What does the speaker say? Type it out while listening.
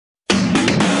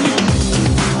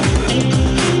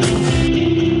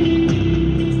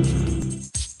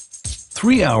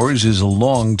3 hours is a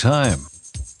long time.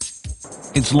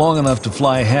 It's long enough to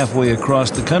fly halfway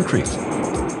across the country,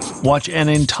 watch an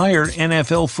entire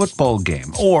NFL football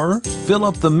game, or fill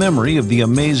up the memory of the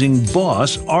amazing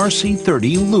Boss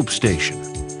RC-30 loop station.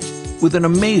 With an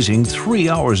amazing 3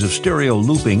 hours of stereo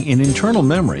looping in internal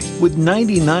memory, with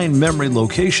 99 memory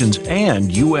locations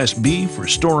and USB for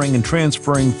storing and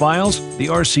transferring files, the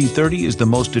RC-30 is the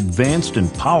most advanced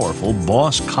and powerful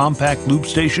Boss compact loop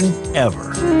station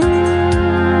ever.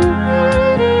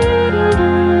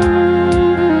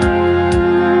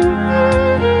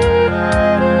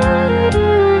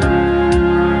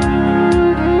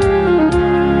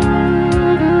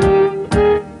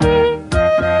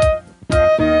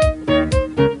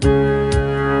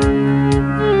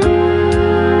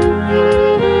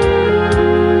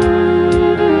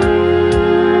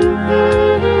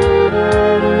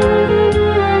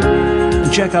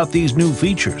 Check out these new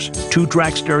features.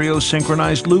 2-track stereo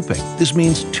synchronized looping. This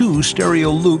means 2 stereo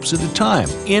loops at a time,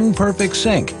 in perfect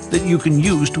sync, that you can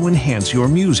use to enhance your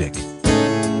music.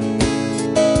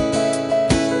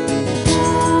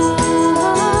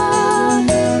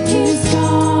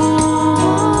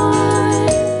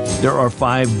 There are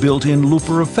 5 built-in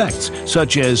looper effects,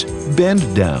 such as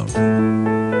bend down,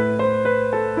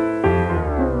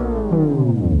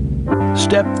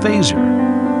 step phaser,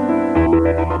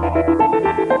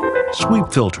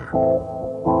 sweep filter,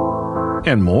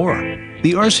 and more.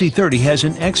 The RC-30 has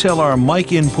an XLR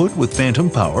mic input with phantom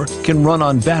power, can run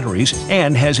on batteries,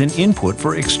 and has an input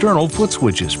for external foot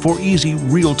switches for easy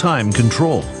real-time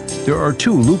control. There are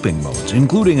 2 looping modes,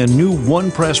 including a new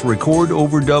one-press record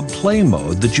overdub play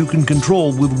mode that you can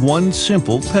control with one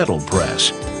simple pedal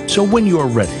press. So when you're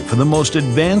ready for the most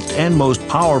advanced and most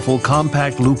powerful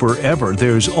compact looper ever,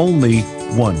 there's only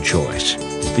one choice.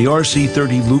 The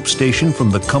RC-30 loop station from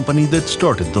the company that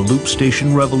started the loop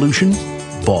station revolution,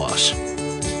 Boss.